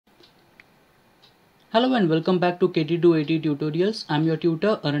Hello and welcome back to KT280 Tutorials. I'm your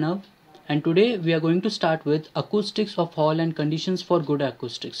tutor Arnav, and today we are going to start with Acoustics of Hall and Conditions for Good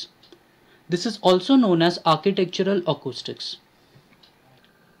Acoustics. This is also known as Architectural Acoustics.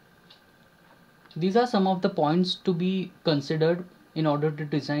 These are some of the points to be considered in order to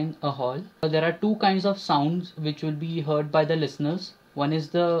design a hall. There are two kinds of sounds which will be heard by the listeners. One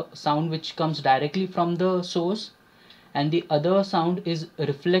is the sound which comes directly from the source, and the other sound is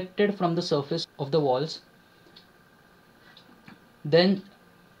reflected from the surface of the walls. Then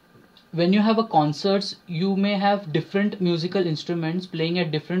when you have a concerts, you may have different musical instruments playing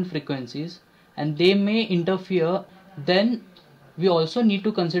at different frequencies and they may interfere. Then we also need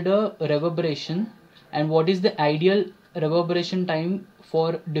to consider reverberation and what is the ideal reverberation time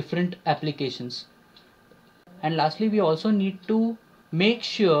for different applications. And lastly, we also need to make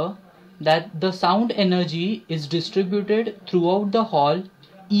sure that the sound energy is distributed throughout the hall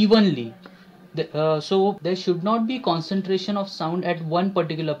evenly. So there should not be concentration of sound at one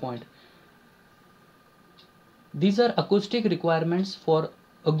particular point. These are acoustic requirements for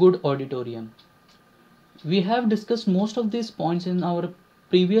a good auditorium. We have discussed most of these points in our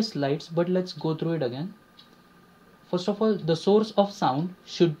previous slides, but let's go through it again. First of all, the source of sound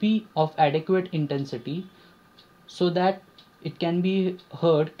should be of adequate intensity so that it can be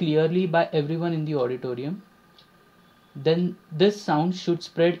heard clearly by everyone in the auditorium. Then this sound should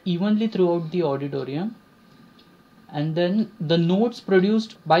spread evenly throughout the auditorium, and then the notes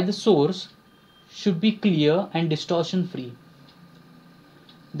produced by the source should be clear and distortion free.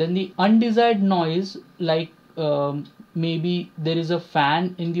 Then the undesired noise, like maybe there is a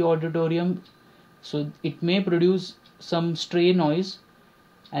fan in the auditorium, so it may produce some stray noise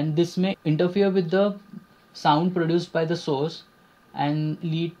and this may interfere with the sound produced by the source and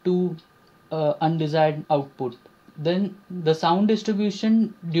lead to undesired output. Then the sound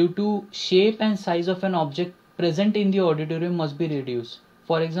distribution due to shape and size of an object present in the auditorium must be reduced.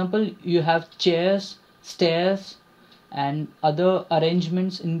 For example, you have chairs, stairs and other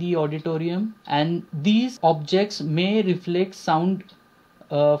arrangements in the auditorium, and these objects may reflect sound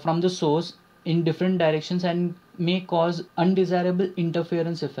from the source in different directions and may cause undesirable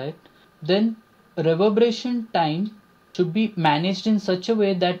interference effect. Then reverberation time should be managed in such a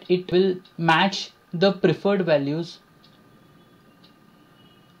way that it will match the preferred values.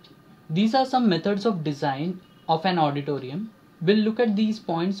 These are some methods of design of an auditorium. We'll look at these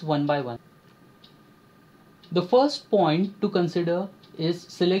points one by one. The first point to consider is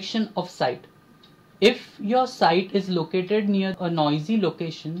selection of site. If your site is located near a noisy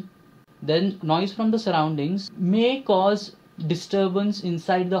location, then noise from the surroundings may cause disturbance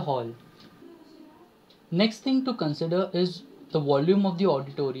inside the hall. Next thing to consider is the volume of the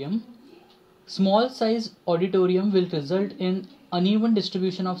auditorium. Small size auditorium will result in uneven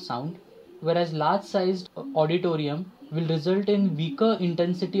distribution of sound, whereas large sized auditorium will result in weaker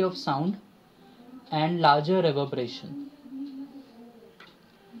intensity of sound and larger reverberation.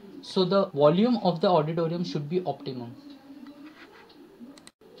 So the volume of the auditorium should be optimum.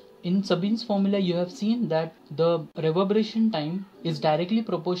 In Sabine's formula, you have seen that the reverberation time is directly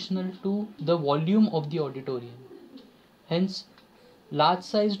proportional to the volume of the auditorium. Hence, large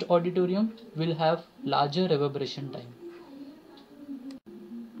sized auditorium will have larger reverberation time.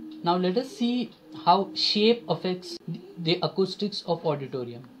 Now let us see how shape affects the acoustics of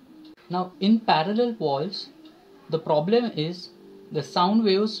auditorium. Now in parallel walls, the problem is the sound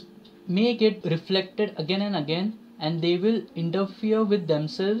waves may get reflected again and again and they will interfere with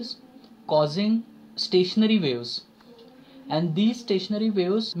themselves, causing stationary waves. And these stationary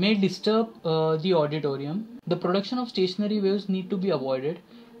waves may disturb the auditorium. The production of stationary waves need to be avoided.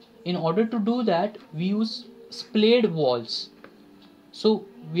 In order to do that, we use splayed walls. So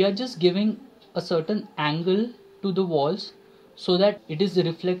we are just giving a certain angle to the walls so that it is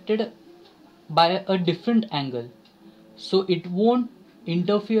reflected by a different angle. So it won't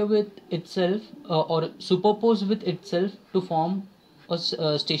interfere with itself or superpose with itself to form a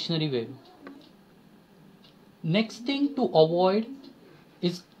stationary wave. Next thing to avoid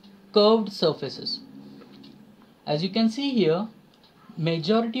is curved surfaces. As you can see here,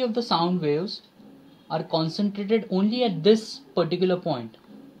 majority of the sound waves are concentrated only at this particular point.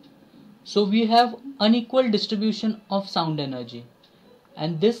 So we have unequal distribution of sound energy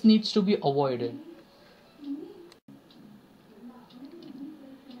and this needs to be avoided.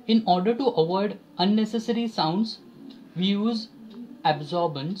 In order to avoid unnecessary sounds, we use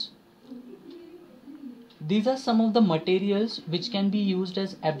absorbents. These are some of the materials which can be used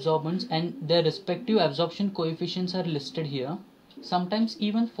as absorbents and their respective absorption coefficients are listed here. Sometimes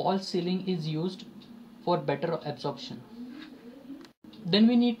even false ceiling is used for better absorption. Then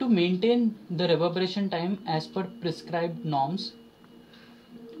we need to maintain the reverberation time as per prescribed norms.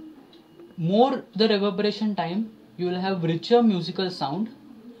 More the reverberation time, you will have richer musical sound,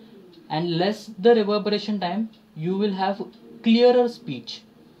 and less the reverberation time, you will have clearer speech.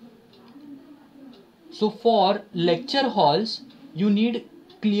 So for lecture halls, you need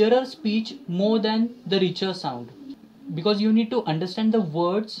clearer speech more than the richer sound, because you need to understand the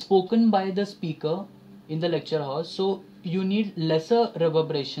words spoken by the speaker in the lecture hall. So you need lesser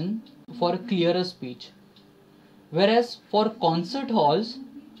reverberation for clearer speech. Whereas for concert halls,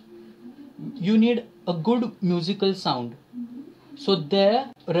 you need a good musical sound. So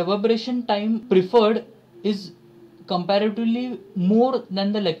their reverberation time preferred is comparatively more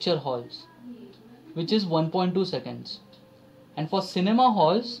than the lecture halls, which is 1.2 seconds. And for cinema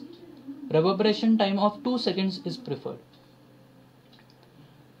halls, reverberation time of 2 seconds is preferred.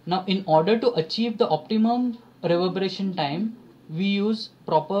 Now, in order to achieve the optimum reverberation time, we use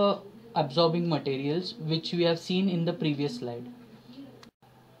proper absorbing materials, which we have seen in the previous slide.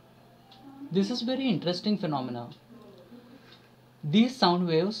 This is very interesting phenomena. These sound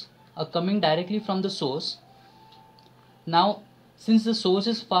waves are coming directly from the source. Now, since the source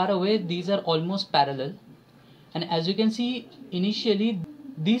is far away, these are almost parallel. And as you can see, initially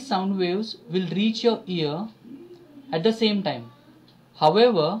these sound waves will reach your ear at the same time.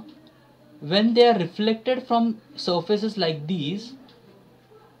 However, when they are reflected from surfaces like these,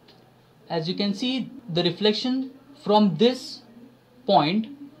 as you can see, the reflection from this point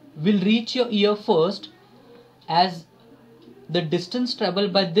will reach your ear first, as the distance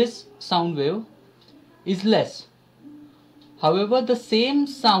traveled by this sound wave is less. However, the same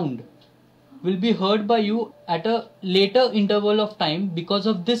sound will be heard by you at a later interval of time because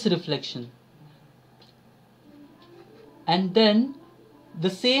of this reflection. And then the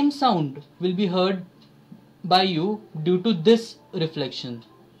same sound will be heard by you due to this reflection.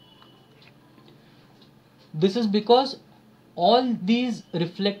 This is because all these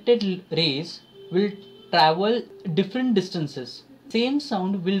reflected rays will travel different distances. Same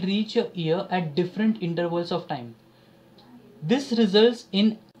sound will reach your ear at different intervals of time. This results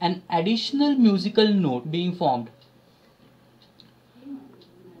in an additional musical note being formed.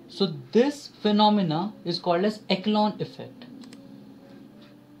 So this phenomena is called as Echelon Effect.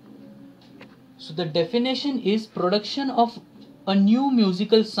 So the definition is production of a new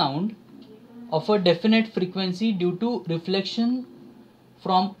musical sound of a definite frequency due to reflection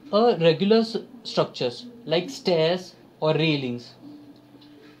from a regular structures like stairs or railings.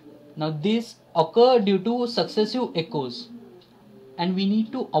 Now these occur due to successive echoes, and we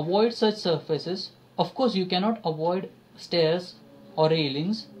need to avoid such surfaces. Of course, you cannot avoid stairs or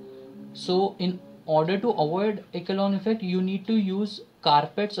railings. So in order to avoid Echelon effect, you need to use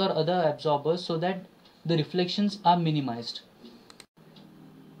carpets or other absorbers so that the reflections are minimized.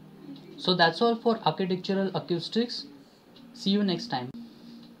 So that's all for architectural acoustics. See you next time.